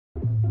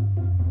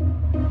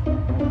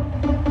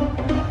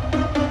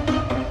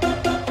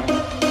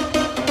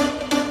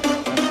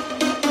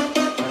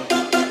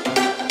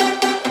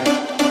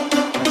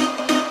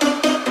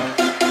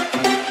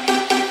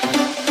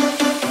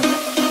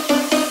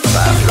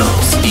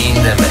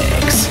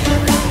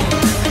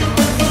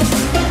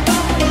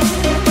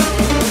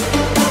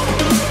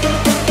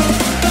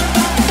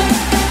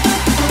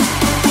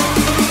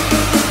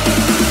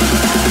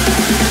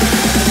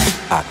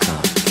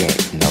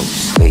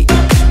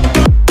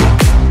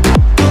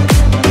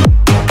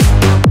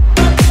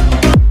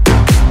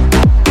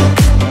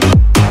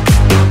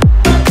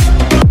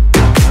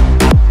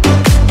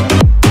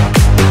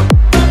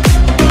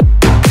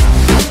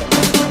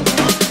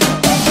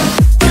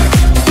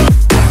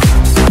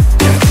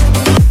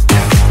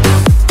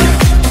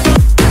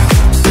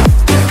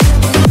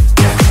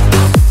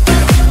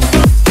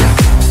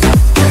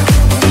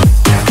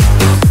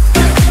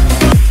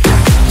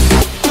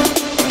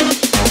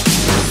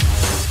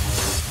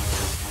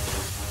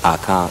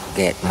can't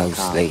get no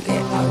sleep.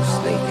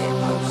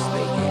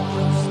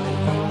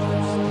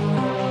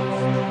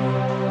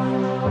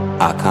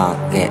 I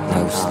can't get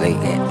no sleep.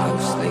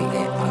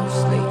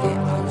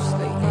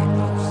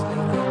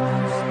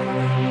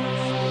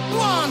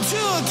 One,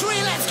 two,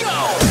 three, let's go!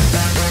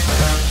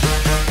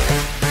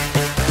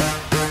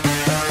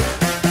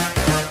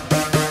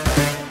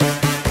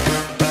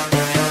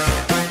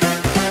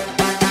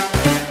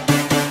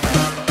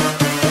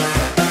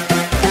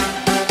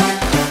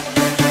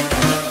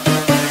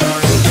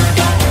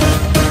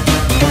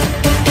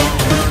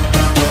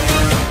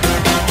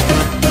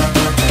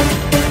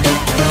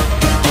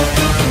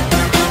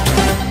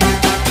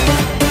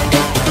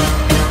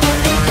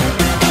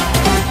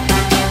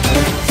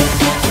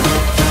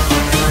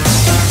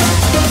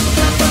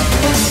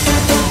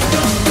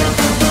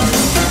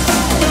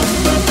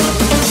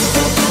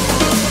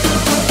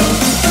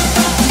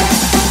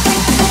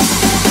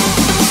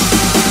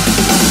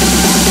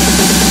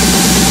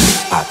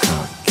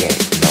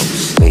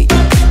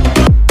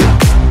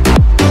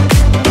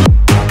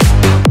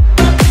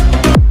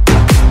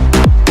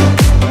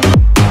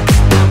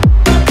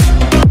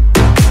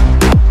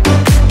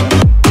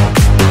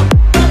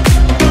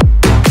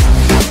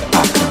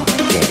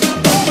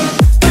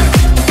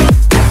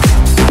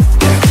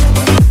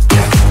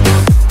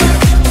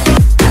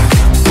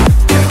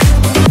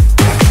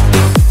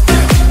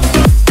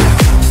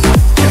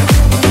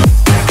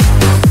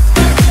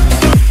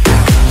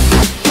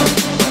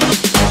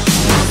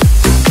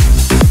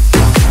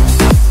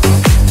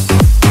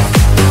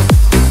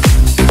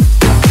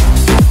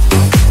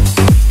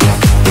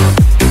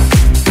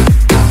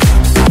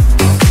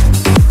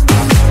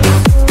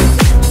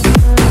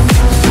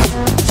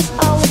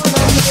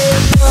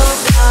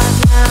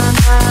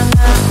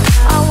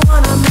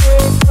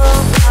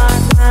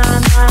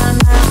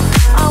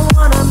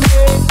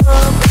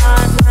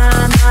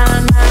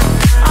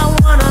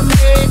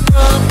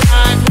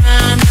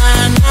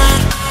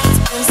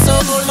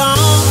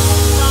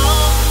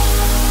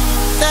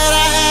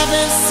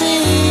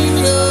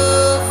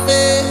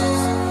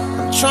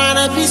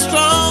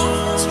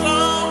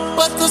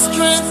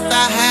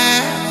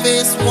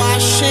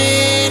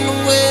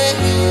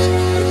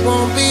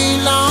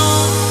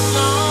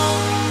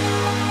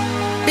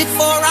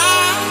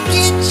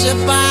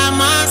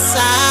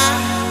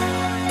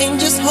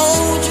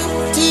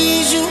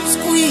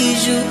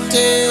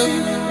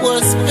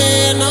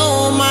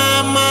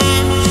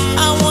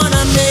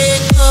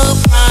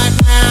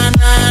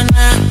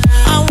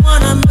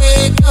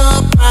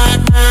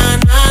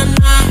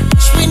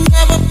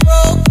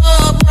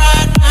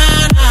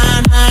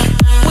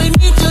 We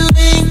need to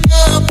link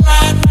up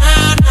right now.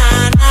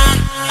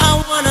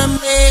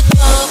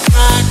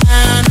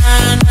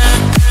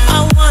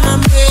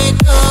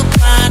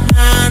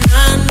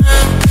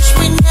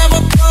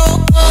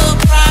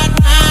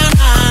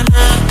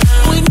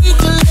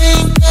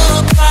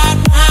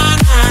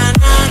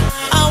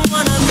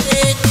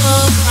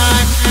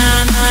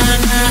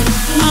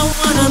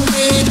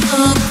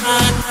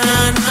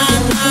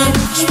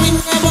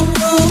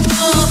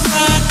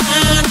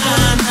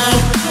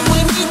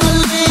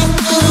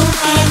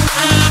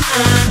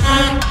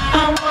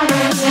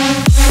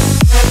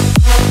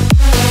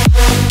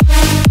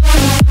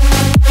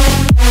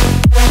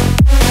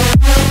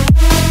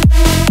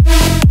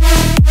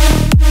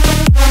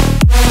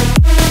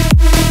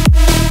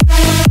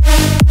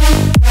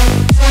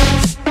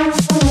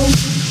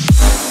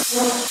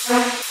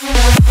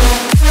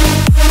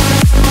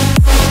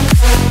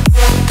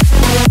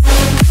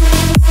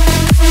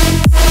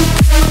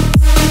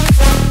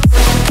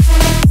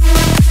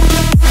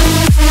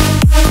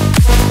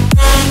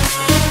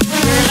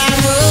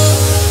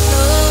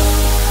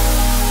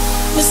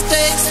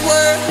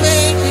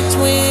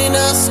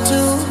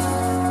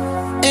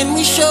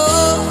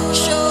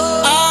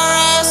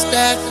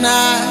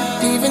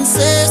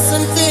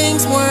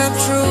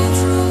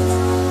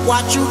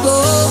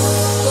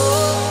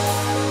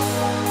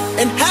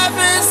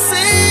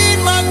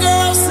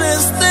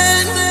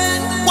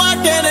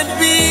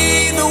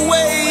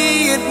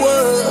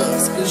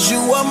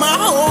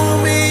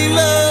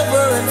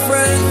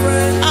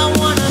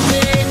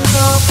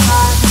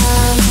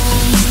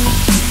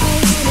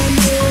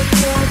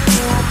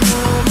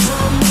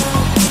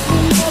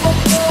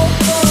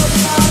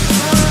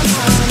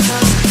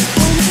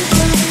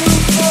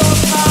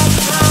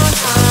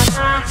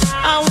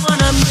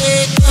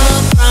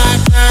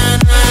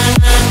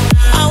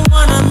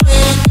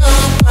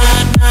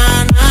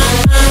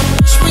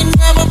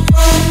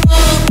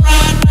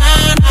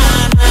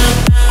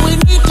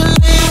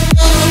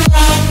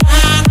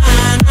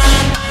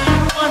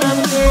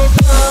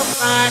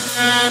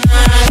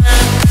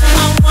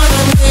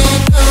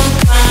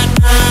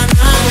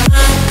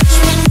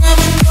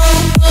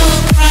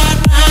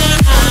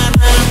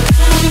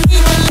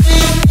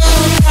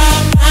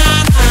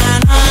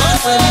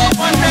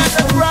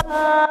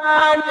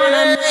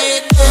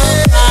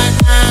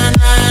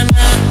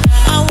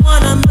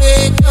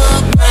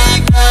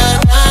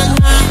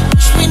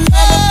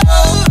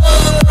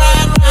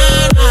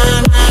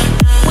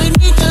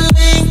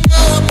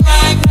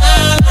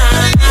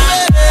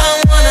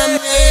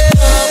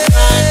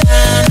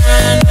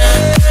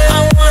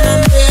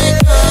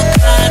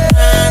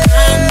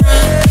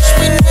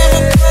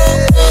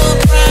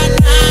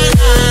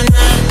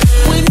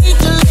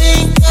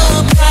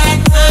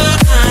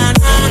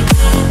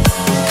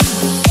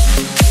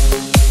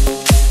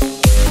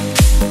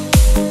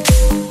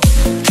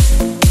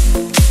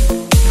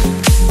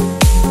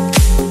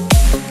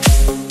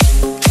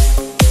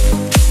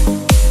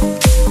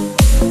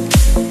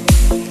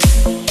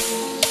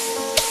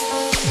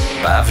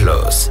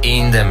 Pawlus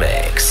in the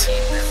mix.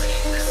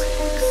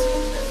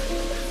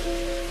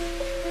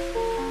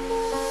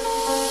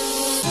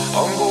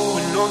 I'm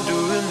going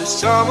under, and this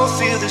time I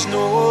feel there's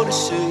no one to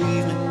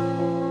save me.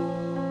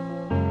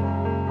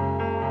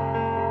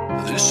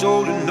 This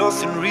all and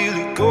nothing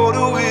really got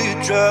away,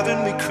 you're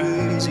driving me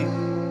crazy.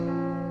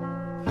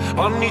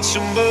 I need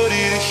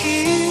somebody to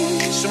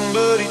hear,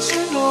 somebody to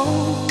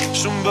know,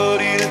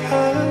 somebody to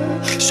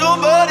have,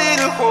 somebody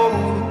to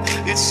hold.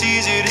 It's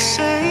easy to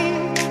say,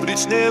 but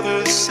it's never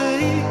the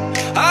same.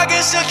 I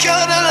guess I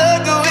kinda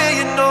like the way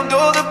you numbed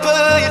all the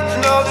pain.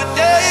 Now the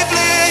day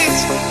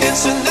bleeds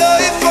into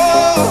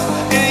nightfall,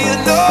 and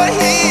you're not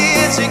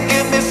here to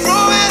get me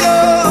through it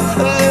all.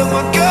 I let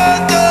my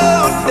guard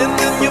down, and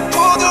then you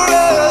pulled the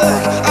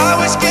rug. I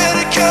was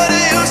getting kinda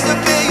used to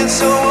being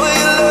someone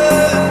you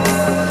love.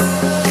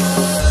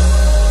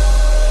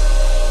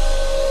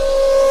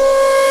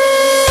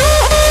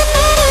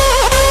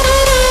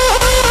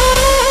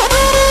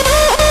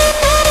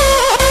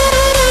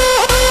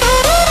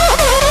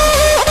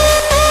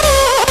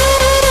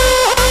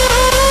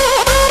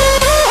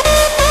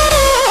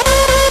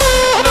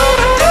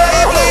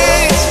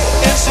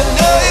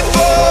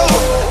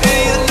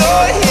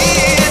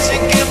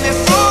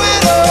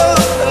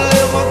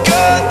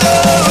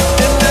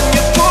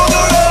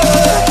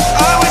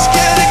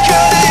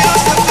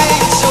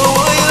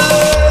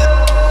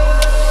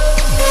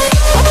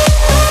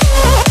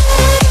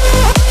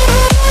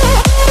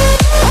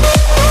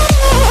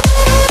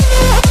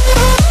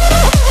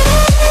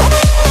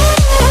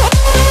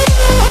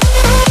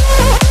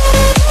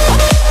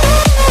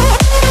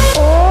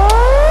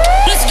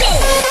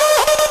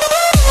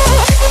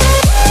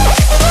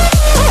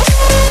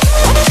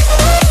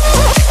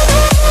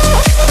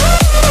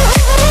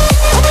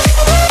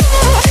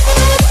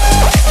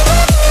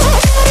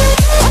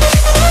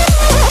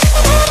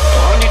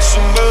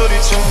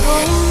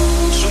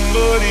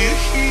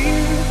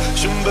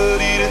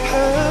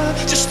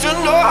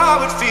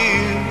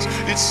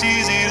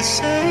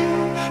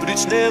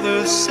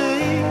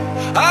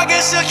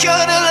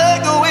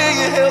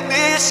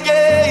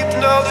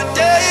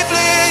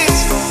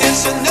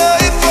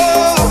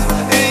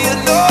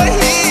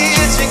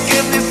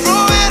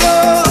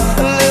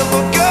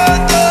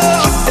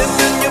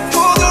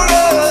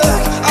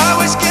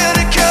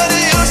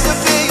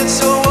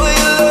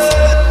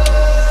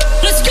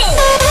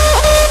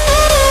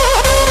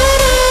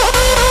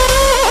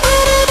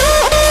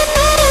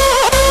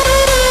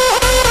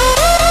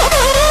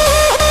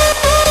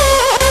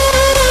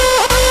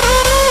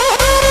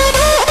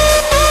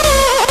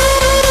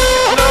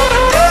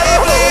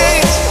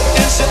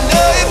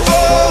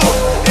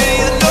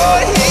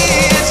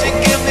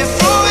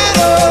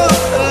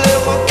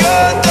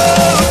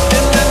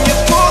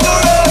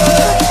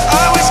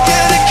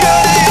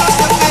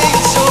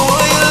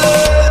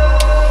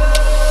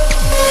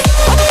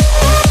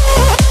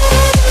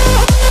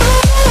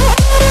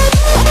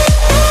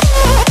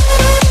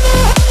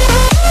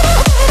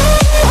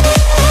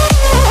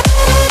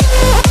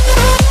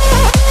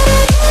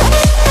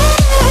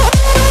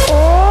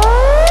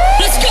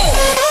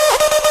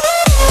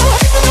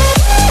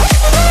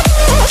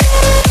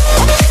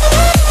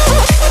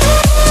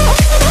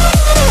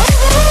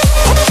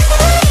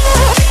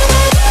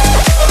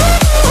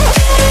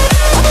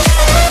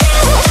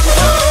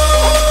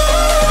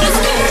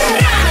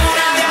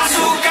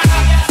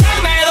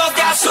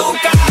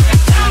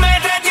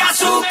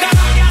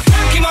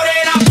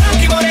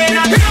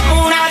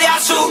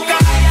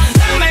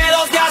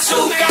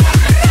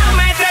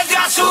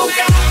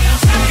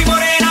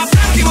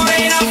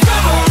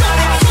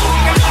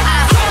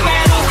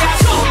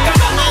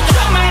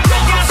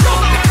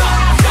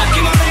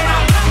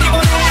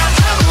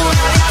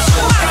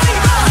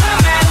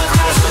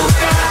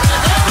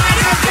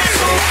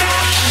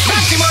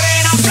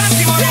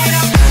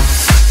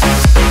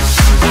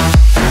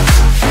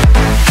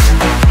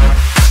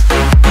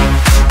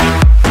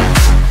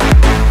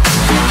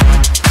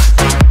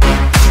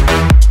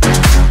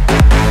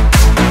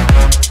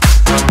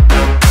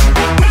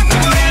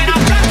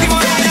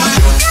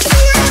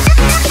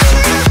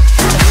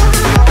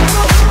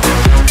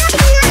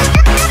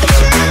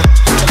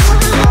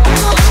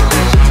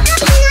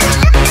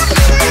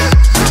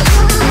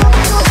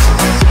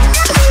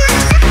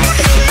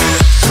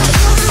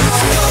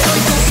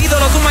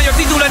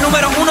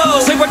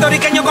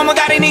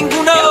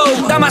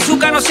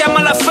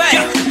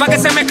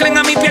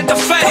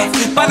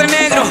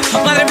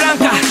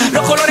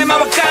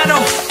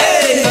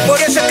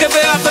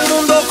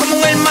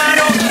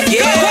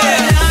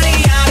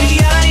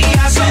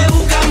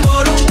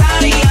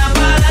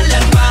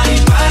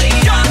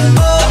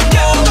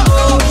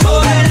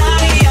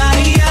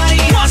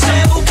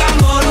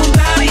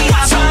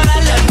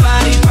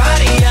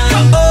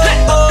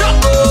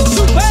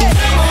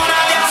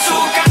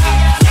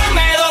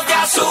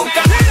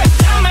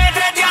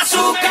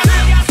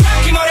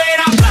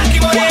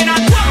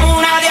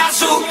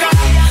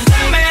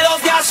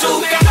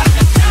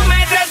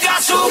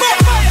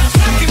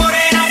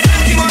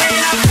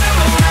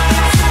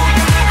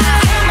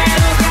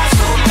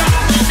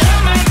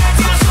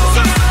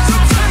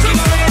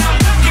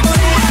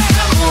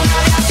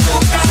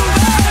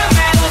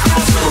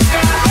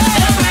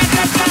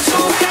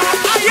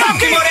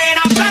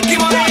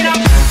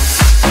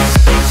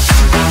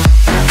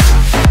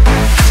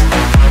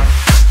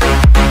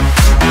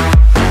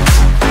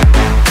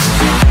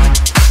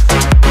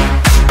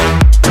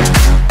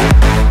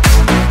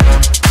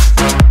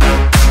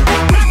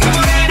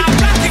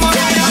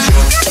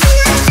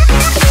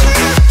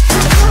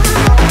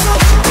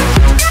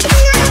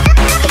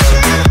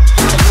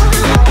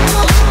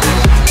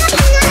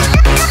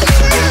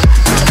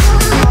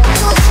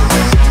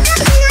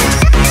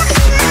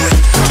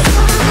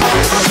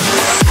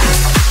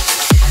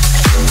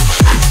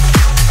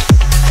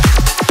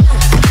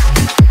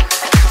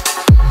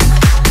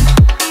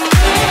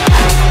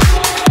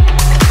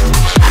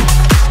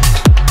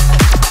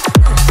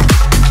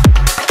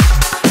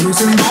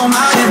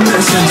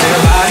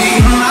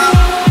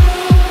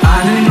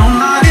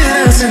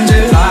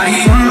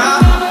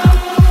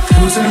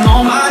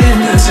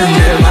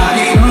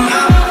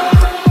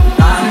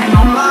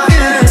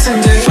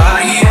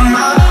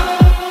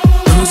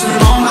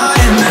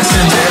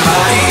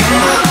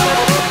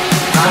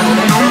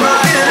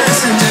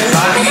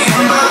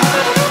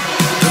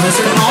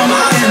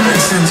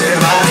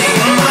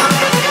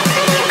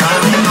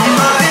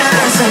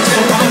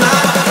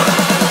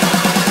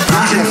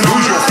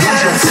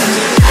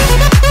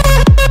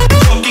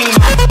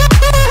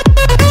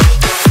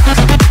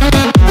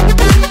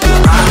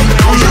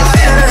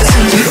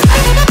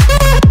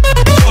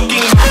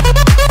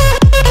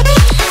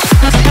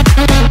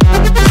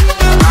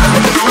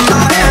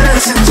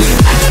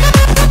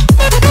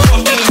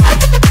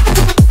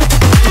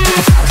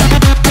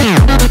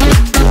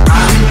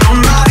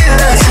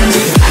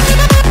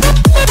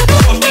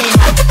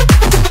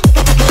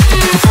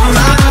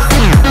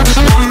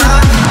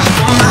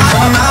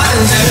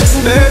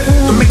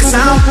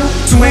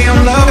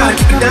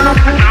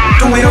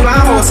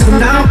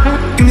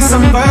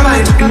 some verb I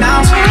ain't talking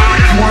now.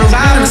 You wanna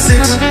ride in the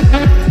six,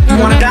 you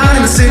wanna dine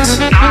in the six.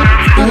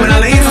 But when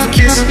I lean for a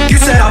kiss, you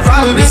said I'll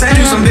probably send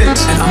you some bitch.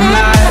 And I'm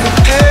like,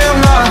 hell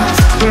nah,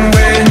 been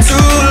waiting too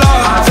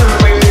long.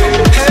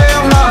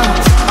 Hell nah,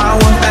 I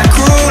want that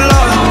cruel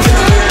love.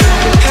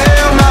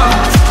 Hell nah,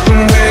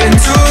 been waiting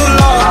too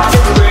long.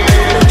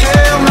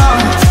 Hell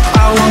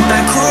nah, I want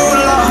that cruel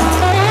love.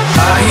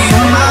 Body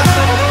on my,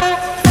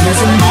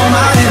 losing all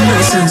my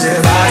innocence. Yeah,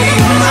 body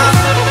on my,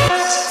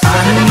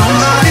 finding all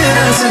my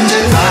innocence.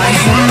 Yeah, body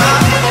on my,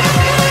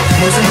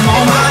 losing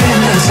all my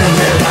innocence.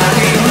 Yeah,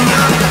 body on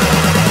my,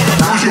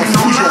 finding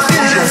all my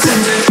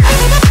innocence. Yeah.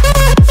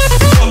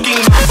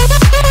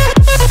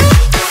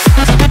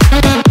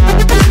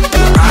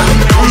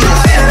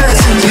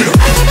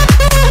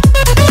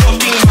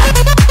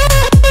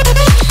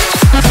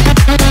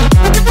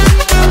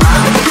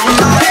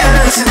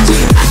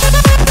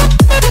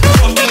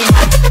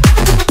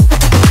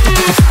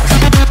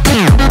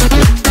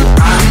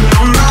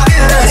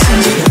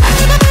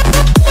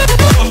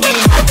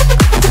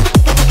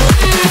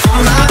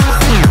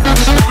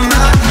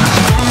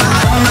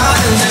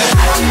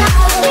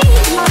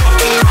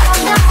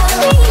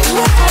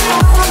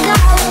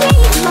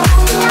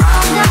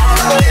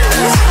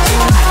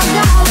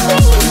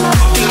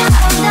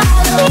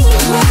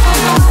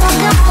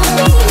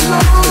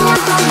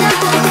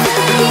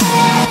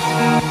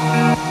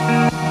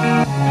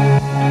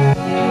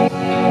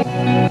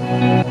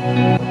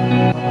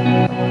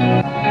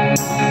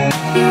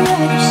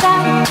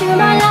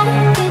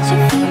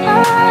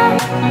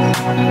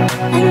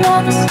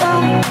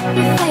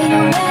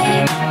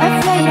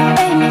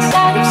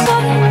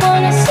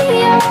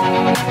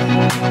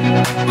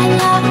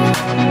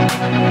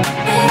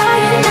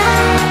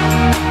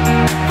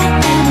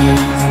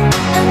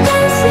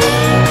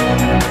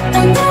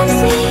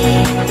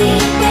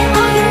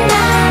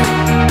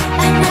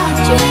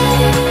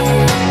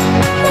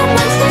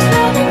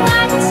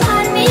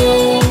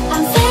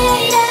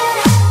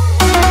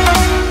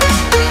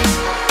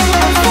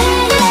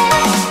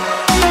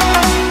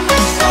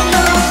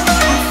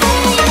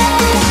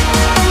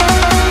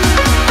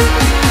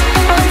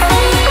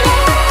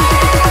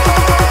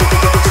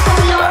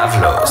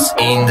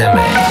 In the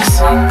mix.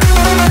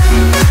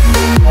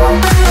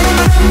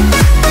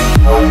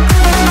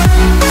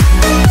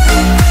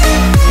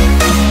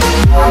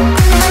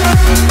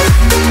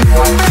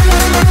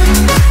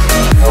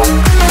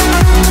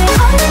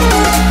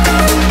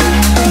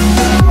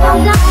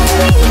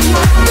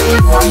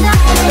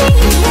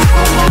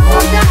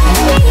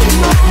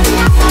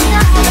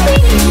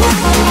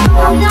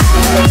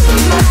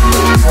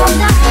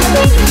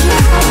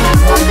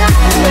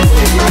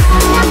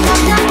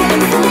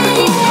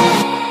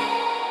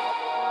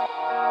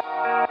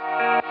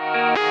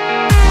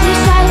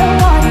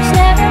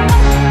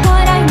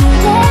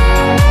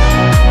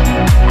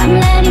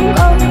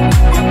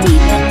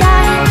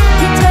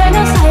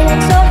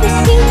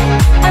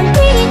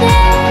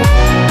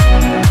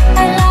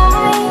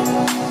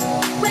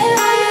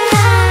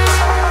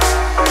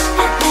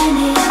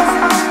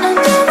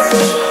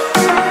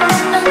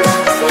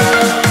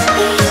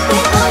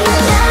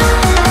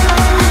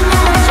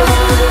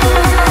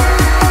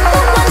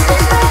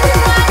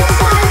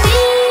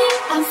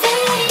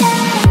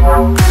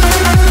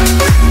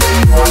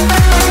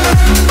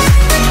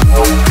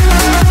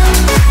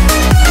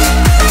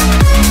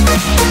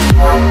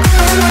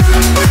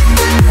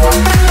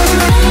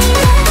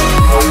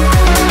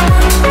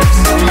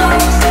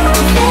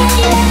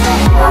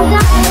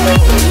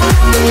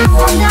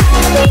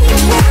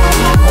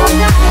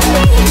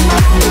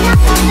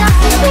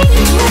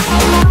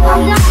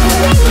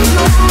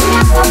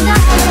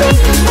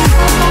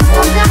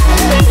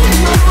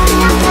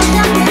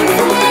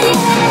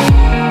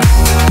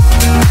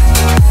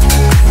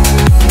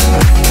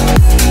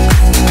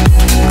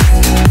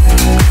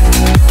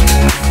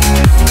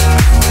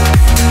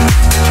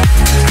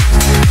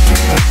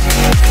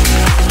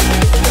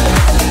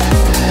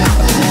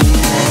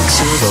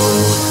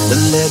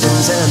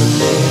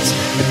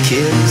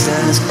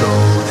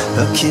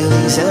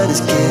 Achilles and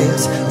his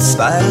gifts,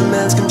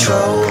 Spider-Man's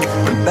control,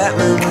 and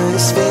Batman with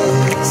his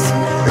fists.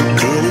 And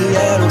clearly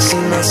I don't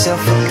see myself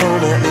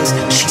upon that list.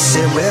 She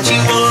said, where'd you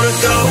wanna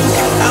go?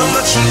 How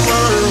much you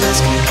wanna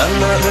risk? I'm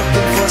not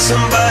looking for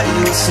somebody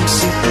with some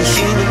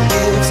superhuman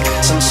gifts,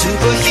 some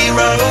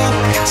superhero,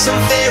 some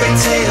fairy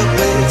tale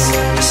bliss.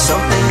 Just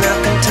something I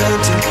can turn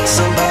to,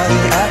 somebody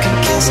I can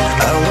kiss.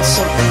 I want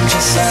something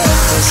just like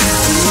this.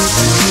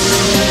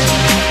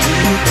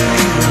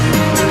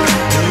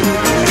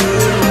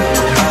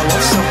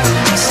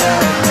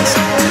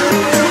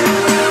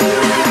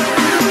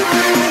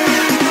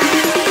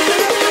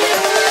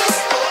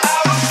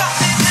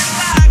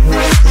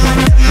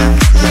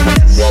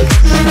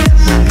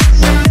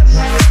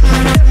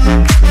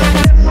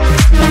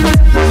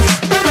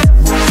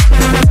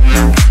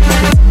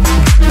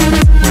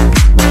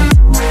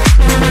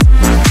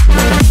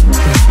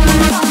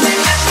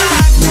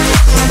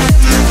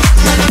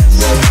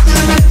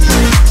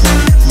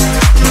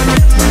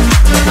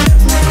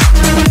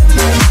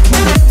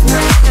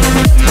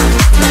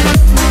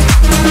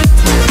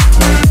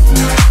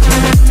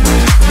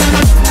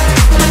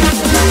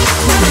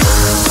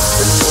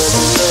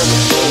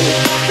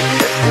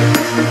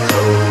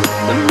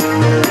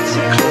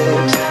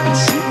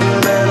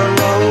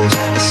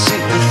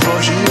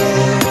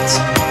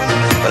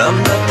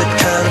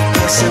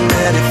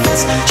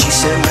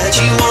 said, where'd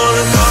you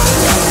wanna go?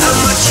 How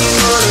much you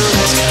wanna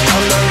risk?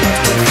 I'm not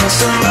looking for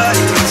somebody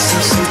with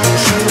some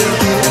superhuman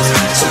skills,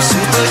 some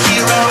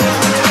superhero,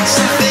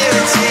 some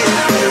fairy tale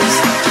tales,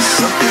 just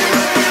something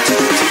I can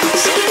do to be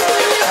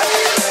somebody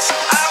else.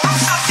 I want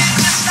something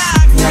just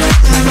like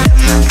Pawlus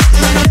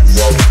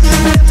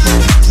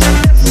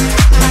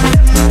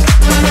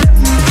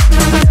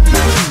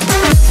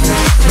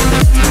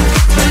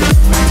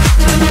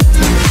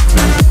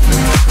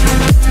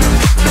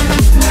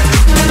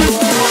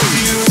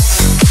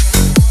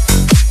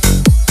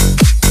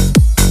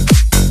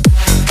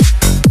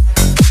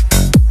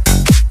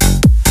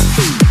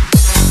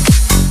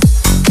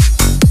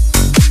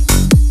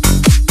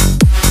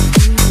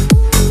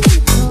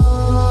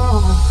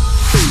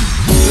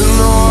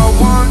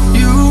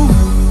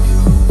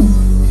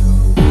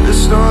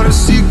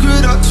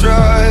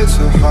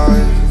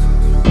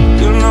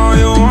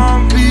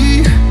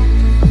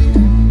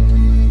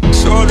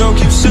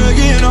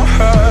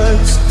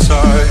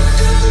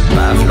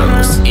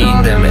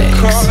in the mix.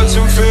 Cards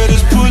and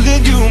feathers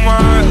pulling you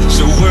miles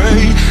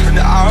away and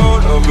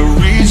out of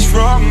reach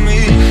from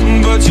me,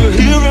 but you're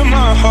here in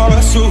my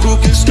heart, so who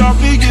can stop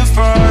me if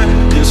I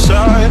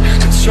decide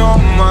it's all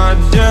my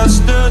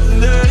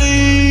destiny?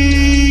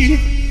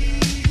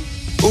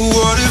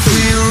 What if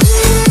we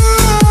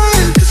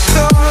rewrite the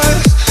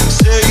stars,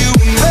 say you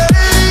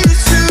made it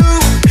to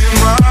be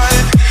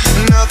mine,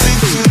 nothing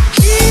could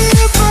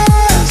keep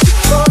us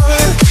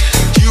apart,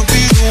 you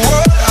be the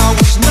one I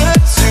was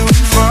meant to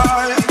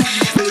find.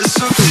 It's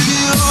up to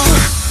you,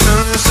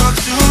 and it's up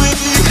to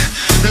me,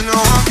 and no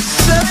one can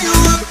say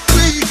what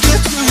we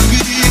get to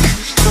be,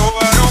 so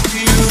I don't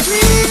feel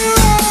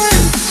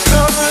rewrite the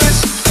stars,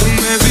 and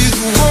maybe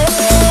the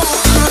world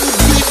could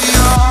be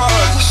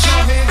ours.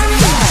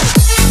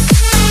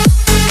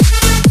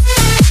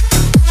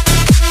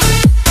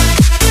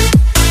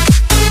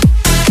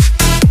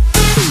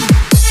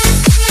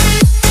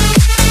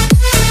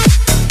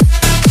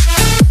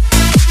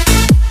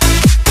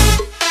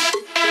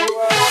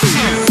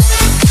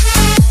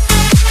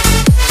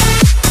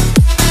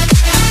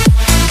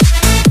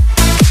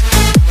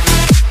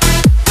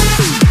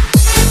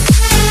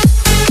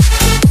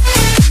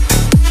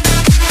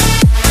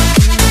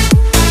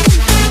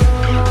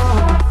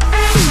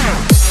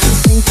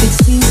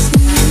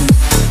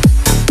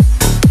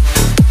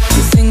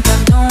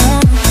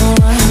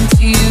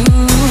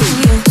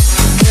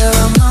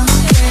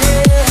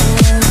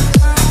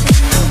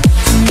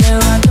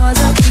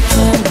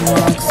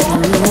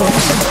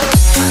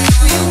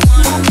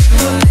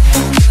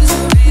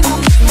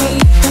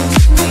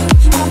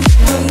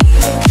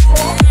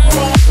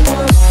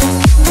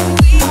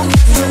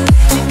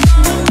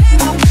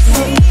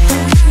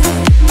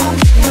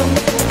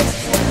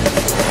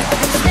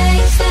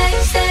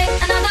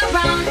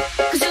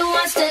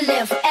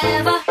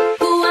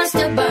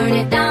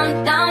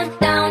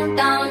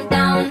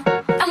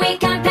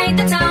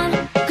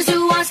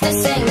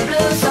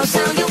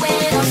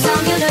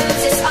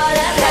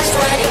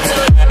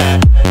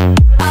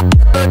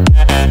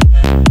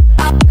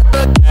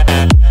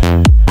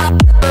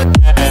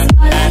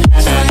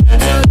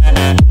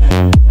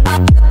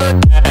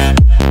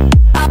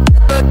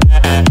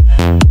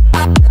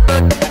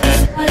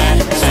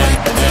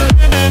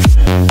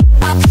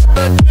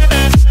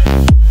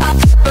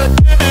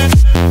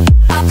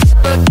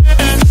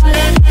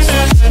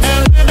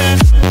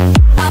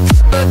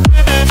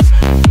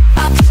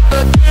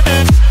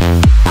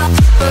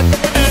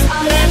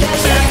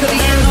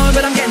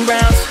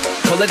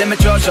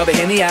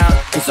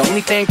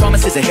 Thing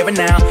promises are here and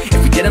now.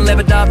 If we didn't live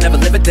it up, never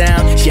live it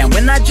down. Yeah,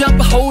 when I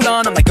jump, I hold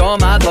on, I'm like, oh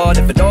my lord.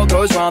 If it all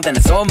goes wrong, then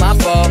it's all my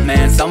fault,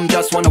 man. Some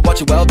just wanna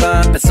watch it well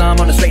burn, but some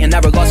on a straight and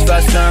narrow lost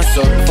first turn.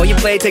 So before you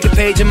play, take a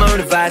page of my own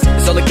advice.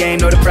 It's all a game,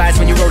 know the price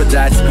when you roll the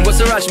dice. And what's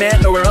the rush, man?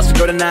 Nowhere else to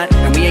go tonight,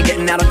 and we ain't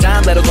getting out on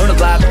time, let alone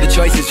alive. The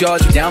choice is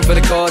yours, you're down for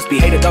the cause. Be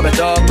hated or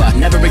adored, but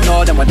never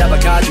ignored. And whatever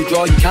cards you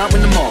draw, you can't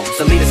win them all.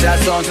 So lead us out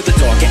songs at the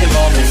door, get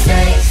involved and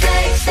stay,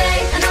 stay,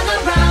 stay another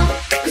round.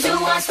 Cause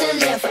who wants to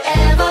live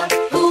forever?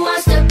 Who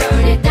wants to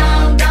burn it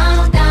down,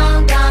 down,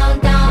 down, down,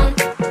 down?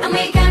 And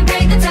we can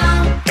break the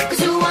town. Cause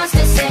who wants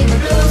to sing the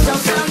blues?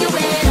 Don't tell you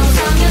win, don't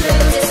tell you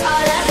lose. It's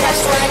all that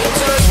catch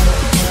 22.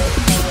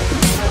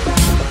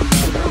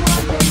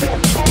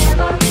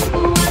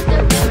 Who wants to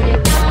burn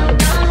it down,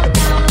 down,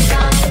 down,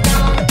 down,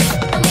 down?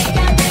 And we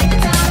can break the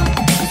town.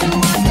 Cause who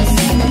wants to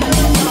sing the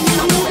blues? Don't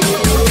tell you win, don't tell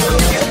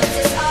you lose.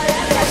 It's all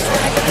that catch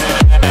 22.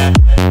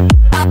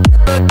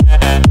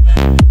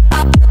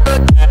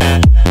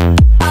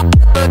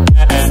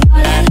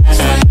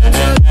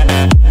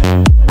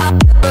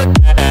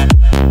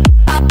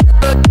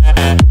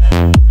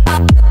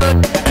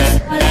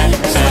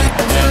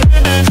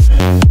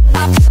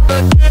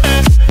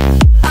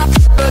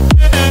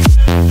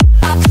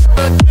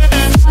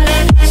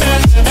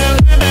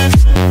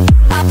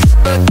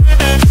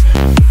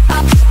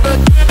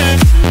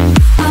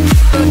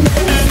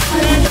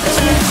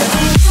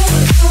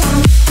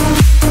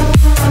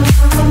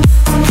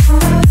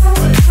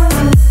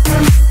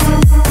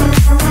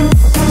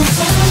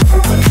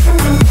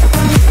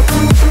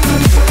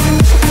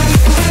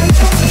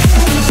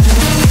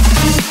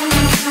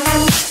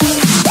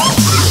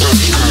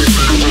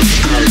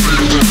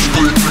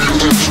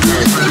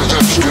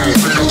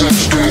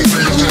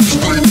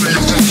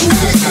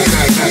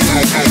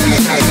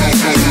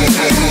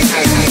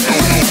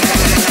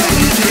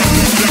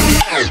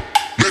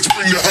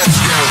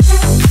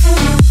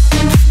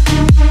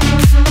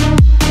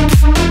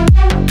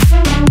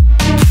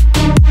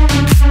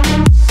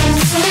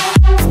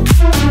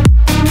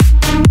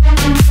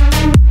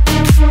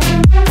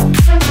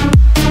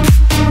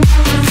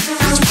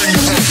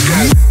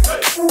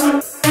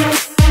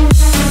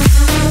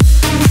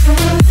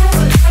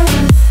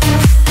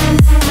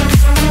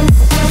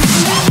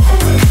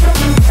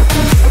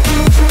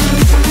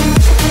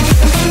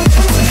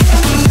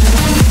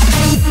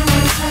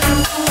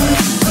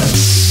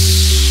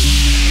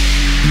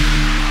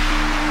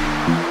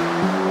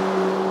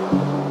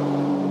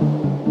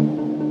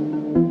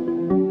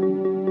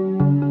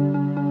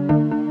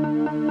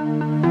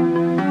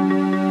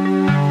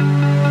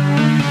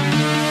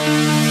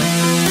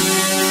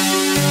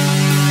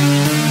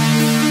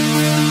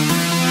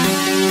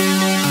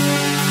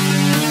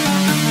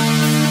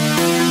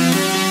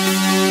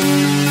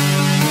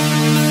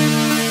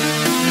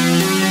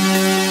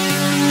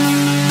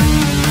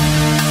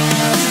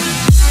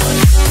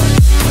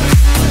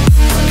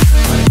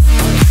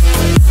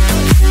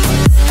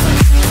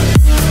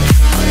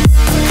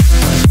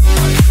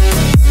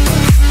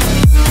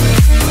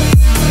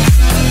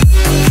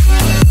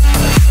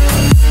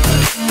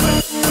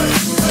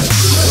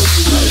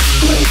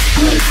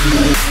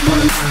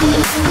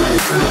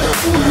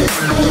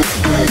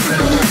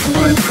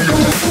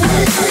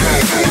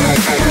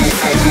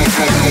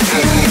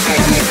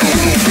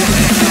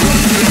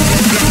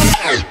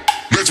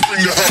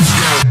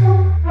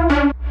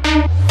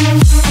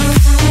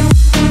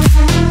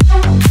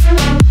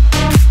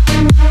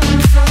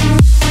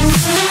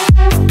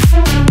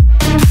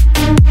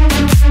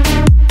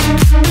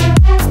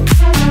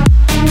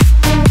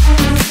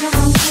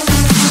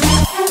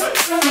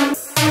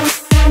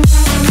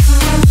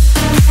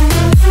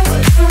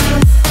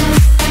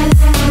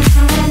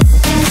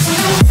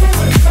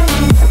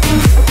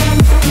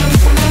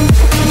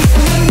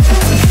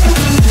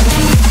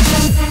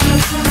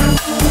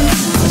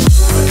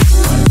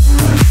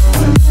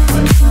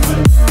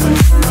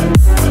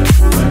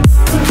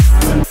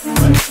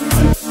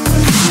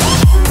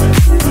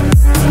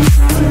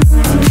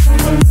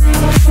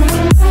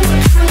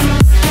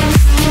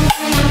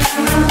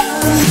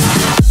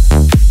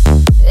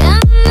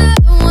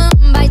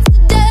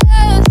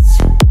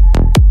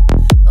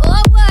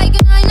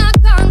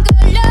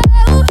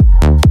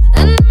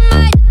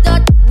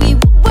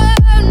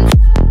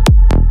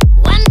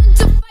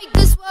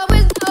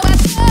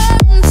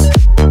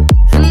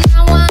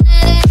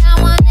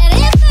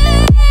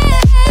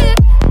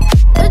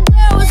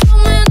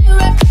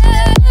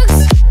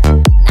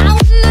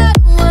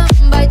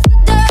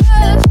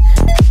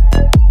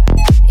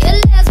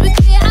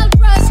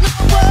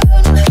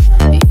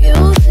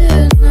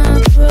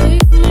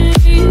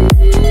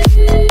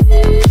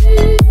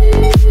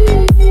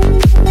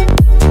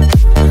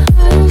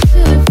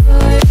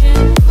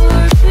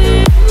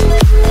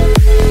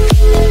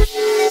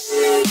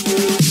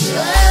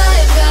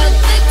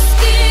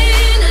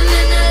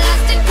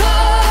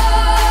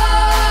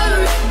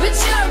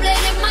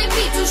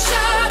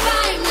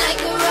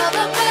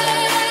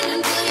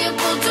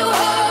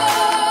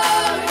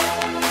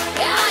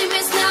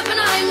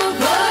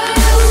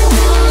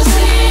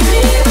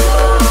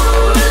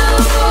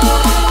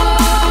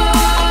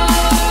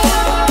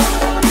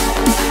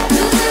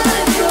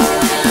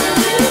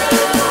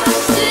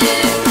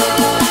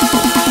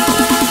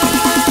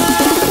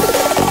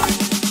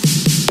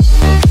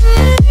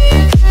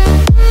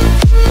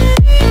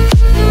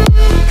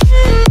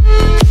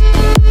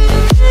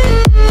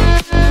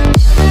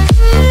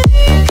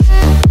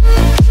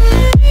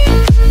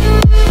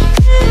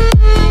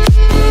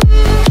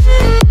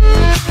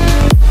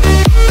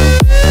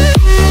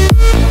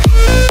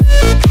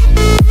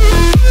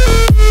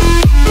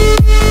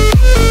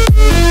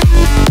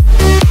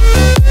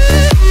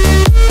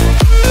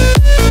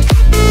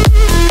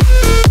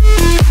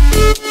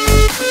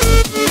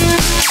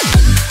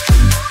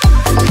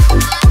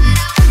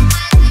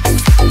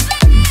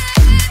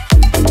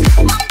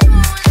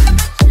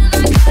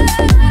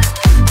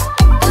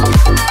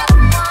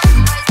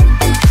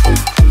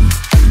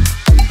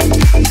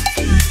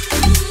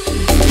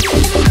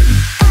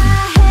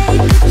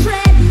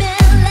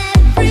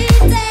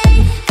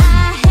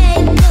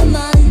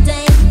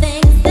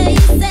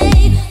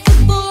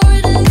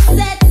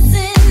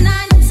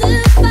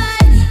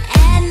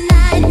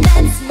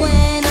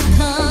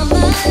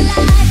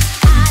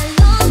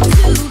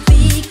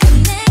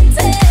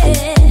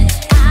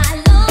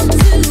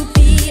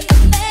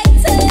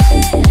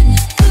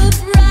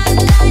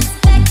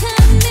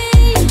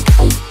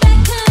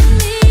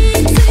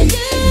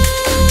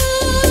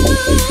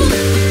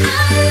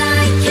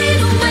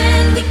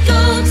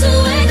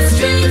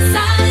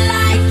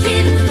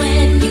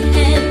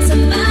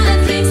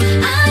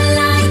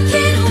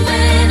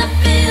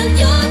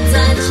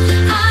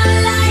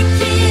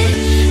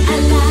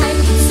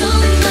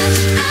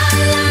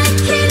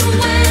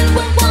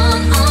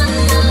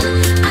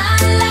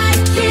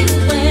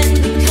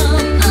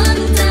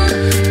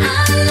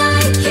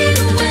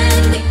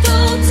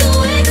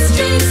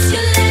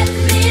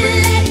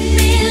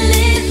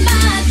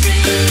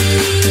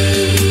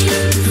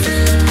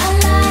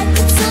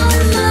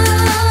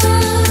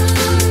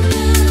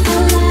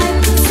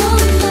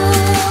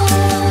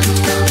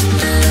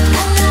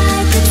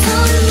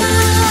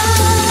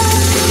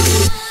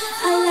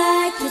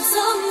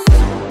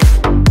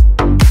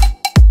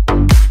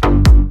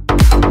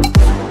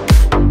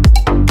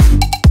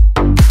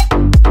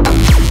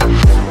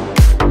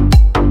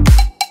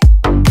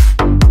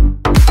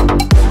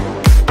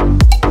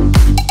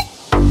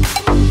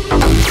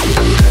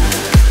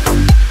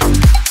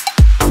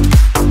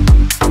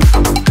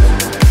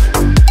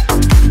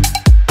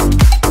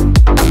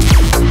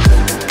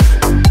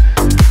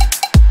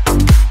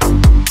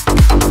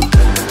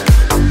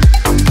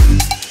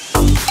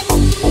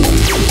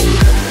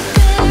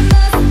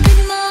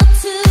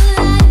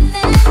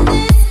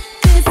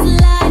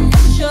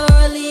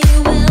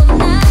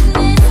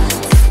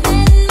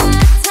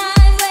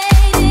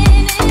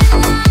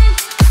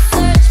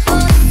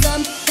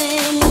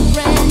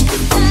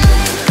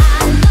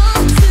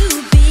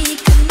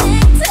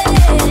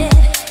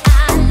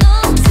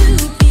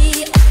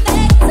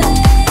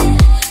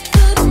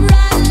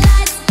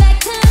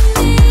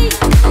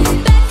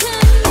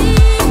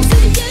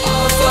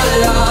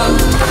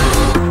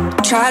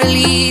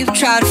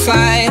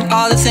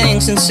 the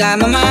things inside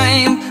my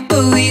mind,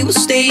 but we will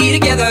stay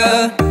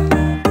together.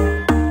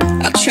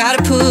 I'll try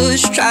to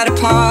push, try to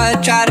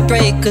part, try to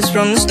break us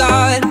from the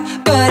start,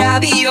 but I'll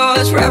be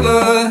yours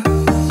forever.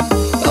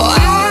 Oh,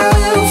 I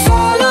will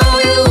follow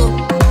you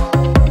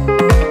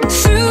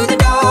through the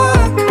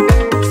dark,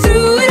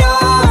 through it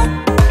all,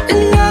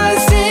 and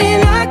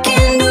nothing I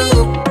can do,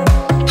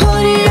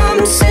 honey,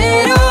 I'm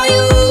set on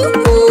you.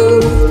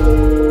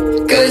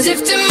 'Cause if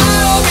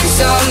tomorrow brings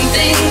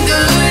something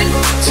good,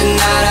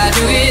 tonight I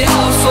do it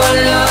all for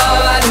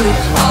love, I do it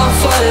all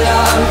for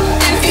love.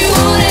 If you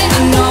wanted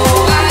to know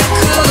I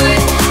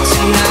could,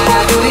 tonight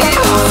I do it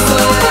all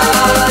for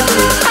love,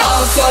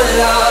 all for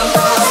love.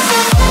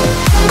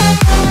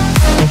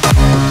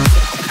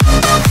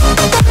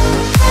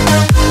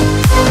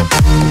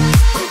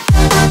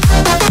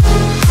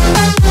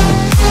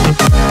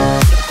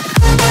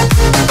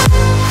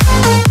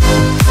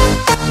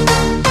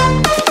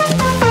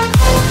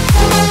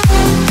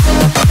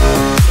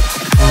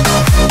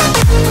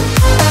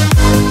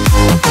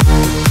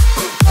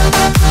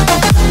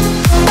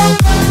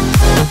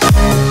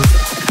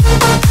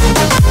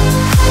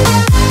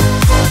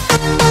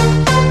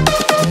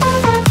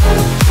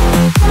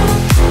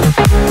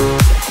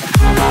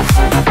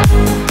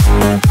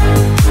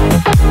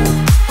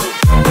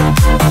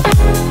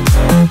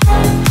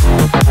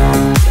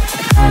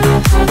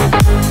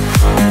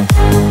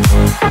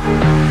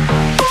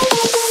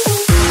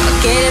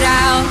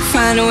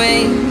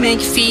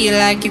 Make you feel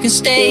like you can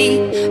stay.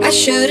 I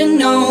should've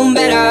known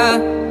better.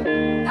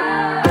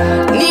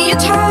 Need your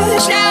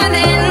touch now and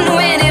then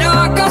when it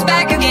all comes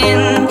back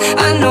again.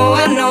 I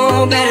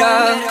know better.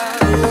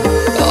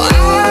 Oh,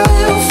 I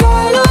will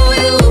follow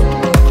you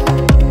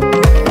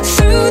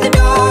through the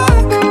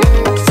dark,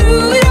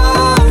 through it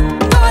all,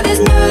 but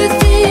there's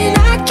nothing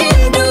I can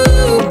do,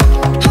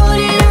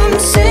 honey, I'm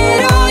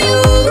set on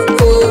you.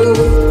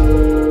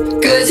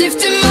 'Cause if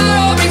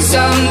tomorrow brings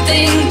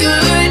something good,